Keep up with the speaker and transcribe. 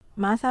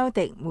馬修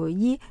迪梅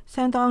伊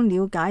相當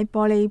了解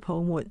玻璃泡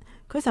沫，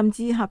佢甚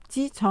至合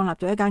資創立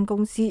咗一間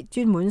公司，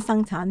專門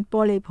生產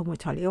玻璃泡沫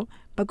材料。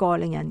不過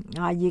令人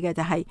訝異嘅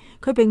就係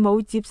佢並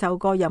冇接受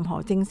過任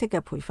何正式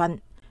嘅培訓。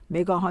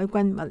美國海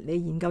軍物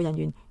理研究人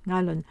員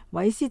艾倫·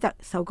韋斯特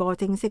受過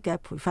正式嘅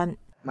培訓。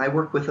My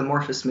work with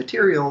amorphous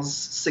materials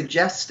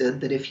suggested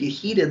that if you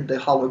heated the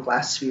hollow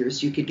glass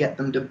spheres, you could get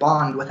them to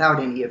bond without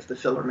any of the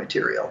filler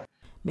material.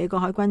 美國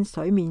海軍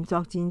水面作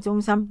戰中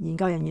心研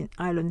究人員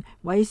艾倫·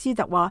韋斯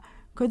特話，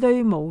佢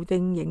對無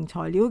定型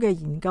材料嘅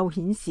研究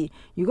顯示，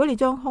如果你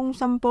將空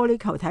心玻璃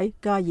球體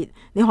加熱，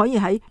你可以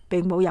喺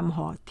並冇任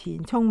何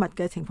填充物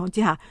嘅情況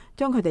之下，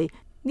將佢哋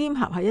黏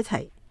合喺一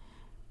齊。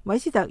韋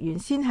斯特原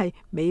先係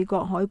美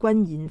國海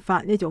軍研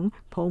發呢種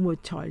泡沫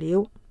材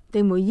料。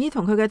迪梅爾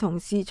同佢嘅同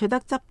事取得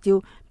執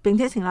照，並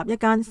且成立一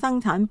間生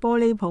產玻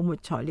璃泡沫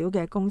材料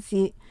嘅公司。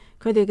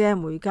佢哋嘅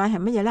媒介係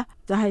乜嘢呢？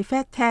就係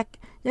FatTech，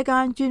 一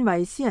間專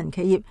為私人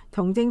企業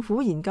同政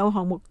府研究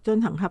項目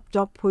進行合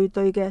作配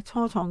對嘅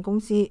初創公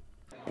司。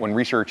When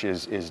research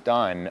is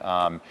done,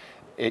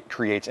 it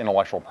creates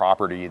intellectual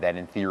property that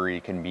in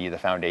theory can be the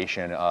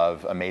foundation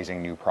of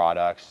amazing new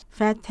products.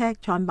 FatTech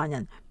創辦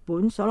人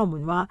本所羅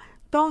門話，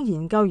當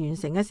研究完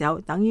成嘅時候，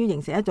等於形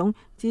成一種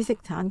知識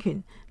產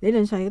權，理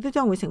論上亦都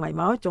將會成為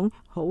某一種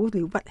好了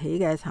不起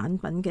嘅產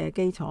品嘅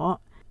基礎。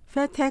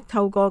FatTech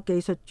透過技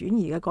術轉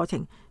移嘅過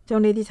程，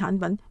將呢啲產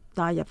品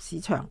帶入市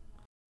場。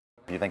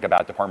You think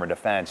about Department of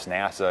Defense,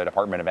 NASA,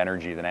 Department of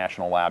Energy, the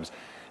national labs,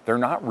 they're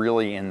not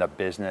really in the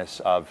business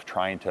of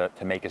trying to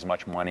make as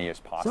much money as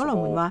possible. 所羅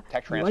門話，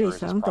如果你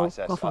想到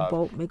國防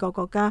部、美國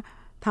國家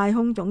太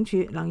空總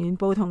署、能源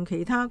部同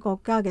其他國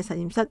家嘅實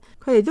驗室，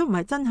佢哋都唔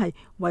係真係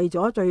為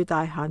咗最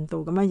大限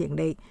度咁樣盈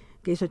利。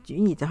技術轉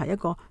移就係一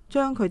個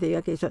將佢哋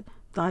嘅技術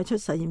帶出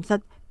實驗室，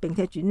並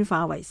且轉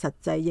化為實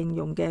際應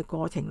用嘅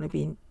過程裏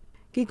邊。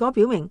結果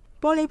表明，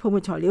玻璃泡沫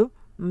材料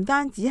唔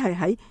單止係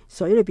喺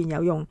水裏邊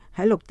有用，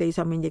喺陸地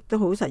上面亦都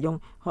好實用，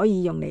可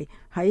以用嚟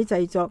喺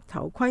製作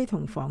頭盔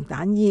同防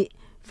彈衣。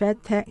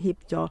FatTech 協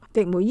助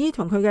迪梅伊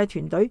同佢嘅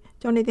團隊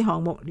將呢啲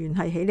項目聯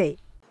繫起嚟。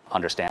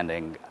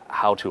Understanding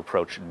how to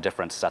approach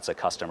different sets of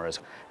customers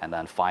and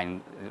then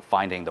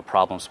finding the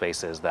problem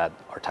spaces that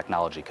our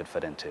technology could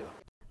fit into.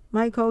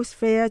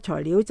 Microsphere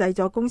材料製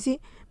作公司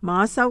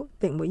馬修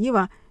迪梅伊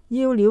話，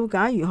要了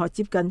解如何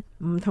接近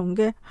唔同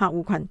嘅客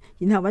戶群，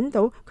然後揾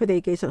到佢哋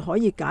技術可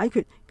以解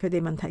決佢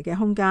哋問題嘅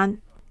空間。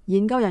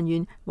研究人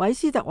員韋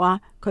斯特話，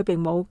佢並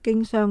冇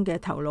經商嘅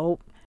頭腦。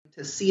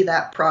To see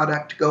that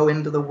product go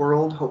into the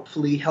world,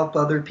 hopefully help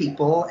other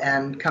people,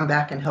 and come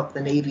back and help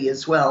the Navy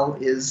as well,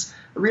 is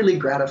a really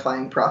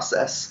gratifying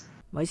process.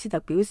 韋斯特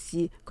表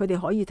示，佢哋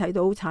可以睇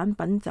到產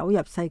品走入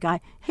世界，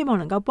希望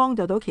能夠幫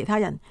助到其他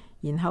人，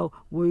然後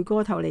回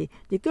過頭嚟，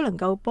亦都能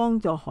夠幫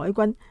助海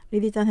軍。呢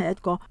啲真係一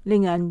個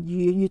令人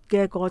愉悅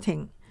嘅過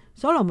程。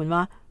所羅門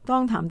話，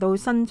當談到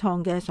新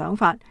創嘅想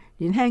法，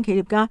年輕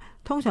企業家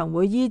通常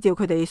會依照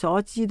佢哋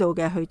所知道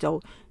嘅去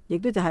做，亦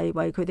都就係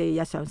為佢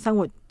哋日常生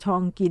活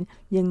創建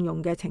應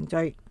用嘅程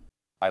序。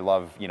I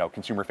love,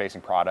 consumer-facing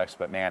products,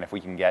 but man, if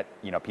we can get,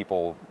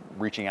 people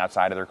reaching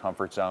outside of their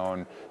comfort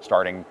zone,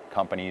 starting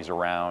companies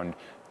around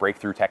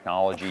breakthrough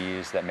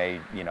technologies that may,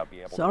 be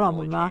able to 所羅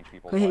門話，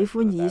佢喜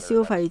歡以消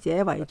費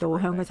者為導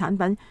向嘅產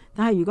品，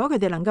但係如果佢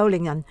哋能夠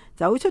令人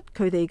走出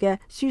佢哋嘅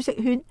舒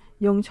適圈，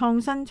用創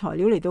新材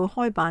料嚟到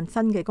開辦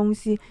新嘅公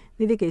司，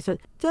呢啲技術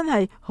真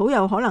係好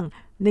有可能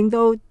令到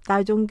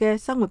大眾嘅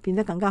生活變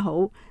得更加好。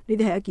呢啲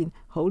係一件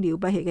好了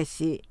不起嘅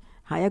事。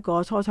下一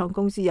個初創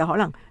公司有可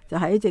能就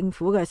喺政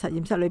府嘅實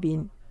驗室裏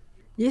邊。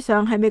以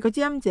上係美國之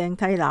音鄭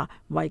蒂娜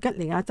維吉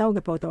尼亞州嘅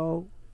報導。